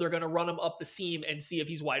 or they're going to run him up the seam and see if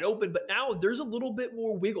he's wide open. But now there's a little bit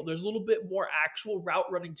more wiggle. There's a little bit more actual route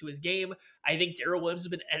running to his game. I think Darrell Williams has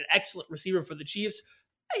been an excellent receiver for the Chiefs.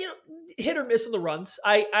 Hit or miss in the runs.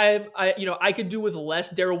 I could do with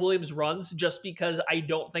less Darrell Williams runs just because I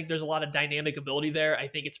don't think there's a lot of dynamic ability there. I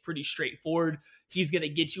think it's pretty straightforward. He's going to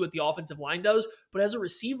get you what the offensive line does, but as a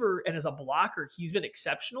receiver and as a blocker, he's been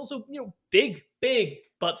exceptional. So, big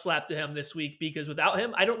butt slap to him this week, because without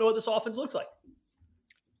him, I don't know what this offense looks like.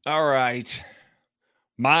 All right.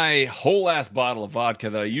 My whole ass bottle of vodka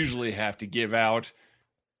that I usually have to give out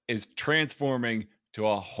is transforming to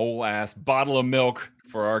a whole ass bottle of milk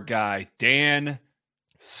for our guy, Dan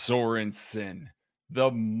Sorensen,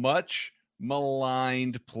 the much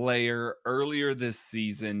maligned player earlier this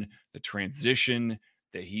season. The transition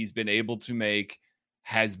that he's been able to make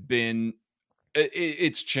has been,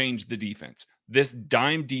 it's changed the defense. This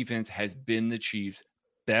dime defense has been the Chiefs'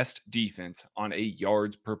 best defense on a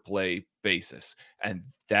yards per play basis. And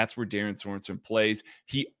that's where Darren Sorensen plays.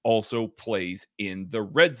 He also plays in the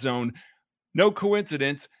red zone. No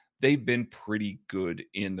coincidence, they've been pretty good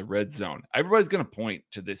in the red zone. Everybody's going to point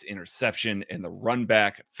to this interception and the run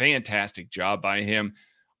back. Fantastic job by him.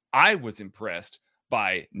 I was impressed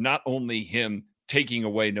by not only him taking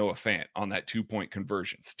away Noah Fant on that 2-point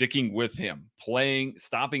conversion, sticking with him,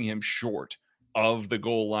 stopping him short of the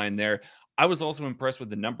goal line there. I was also impressed with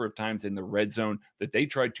the number of times in the red zone that they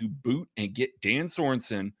tried to boot and get Dan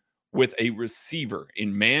Sorensen with a receiver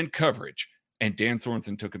in man coverage. And Dan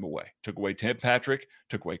Sorensen took him away. Took away Tim Patrick,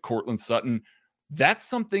 took away Cortland Sutton. That's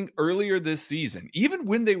something earlier this season. Even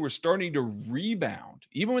when they were starting to rebound,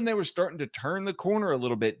 even when they were starting to turn the corner a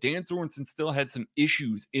little bit, Dan Sorensen still had some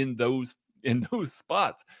issues in those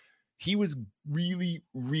spots. He was really,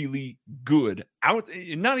 really good.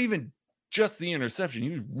 Not even just the interception.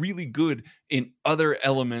 He was really good in other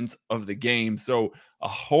elements of the game. So a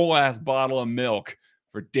whole ass bottle of milk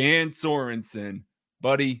for Dan Sorensen.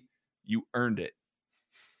 Buddy, you earned it.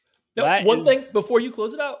 Now, one thing before you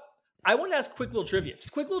close it out, I want to ask quick little trivia.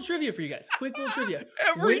 Just quick little trivia for you guys. Quick little trivia.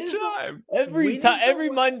 Every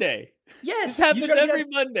Monday. Yes. This happens every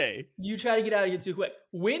Monday. You try to get out of here too quick.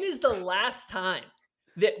 When is the last time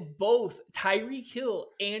that both Tyreek Hill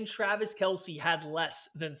and Travis Kelce had less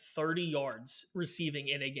than 30 yards receiving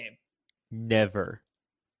in a game? Never.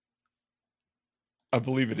 I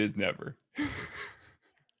believe it is never.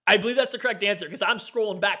 I believe that's the correct answer, because I'm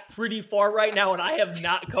scrolling back pretty far right now and I have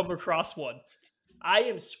not come across one. I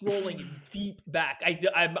am scrolling deep back.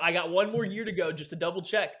 I got one more year to go just to double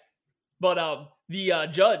check. But the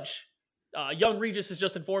judge, Young Regis, has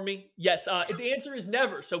just informed me. Yes, the answer is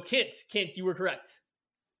never. So Kent, you were correct.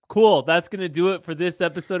 Cool. That's going to do it for this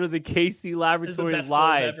episode of the KC Laboratory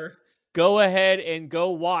Live. Go ahead and go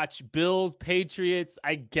watch Bills Patriots.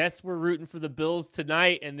 I guess we're rooting for the Bills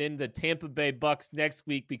tonight, and then the Tampa Bay Bucks next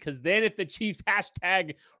week, because then if the Chiefs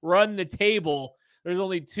 #run the table, there's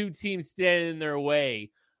only 2 teams standing in their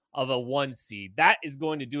way of a 1 seed. That is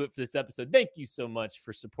going to do it for this episode. Thank you so much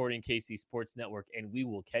for supporting KC Sports Network, and we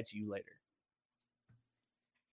will catch you later.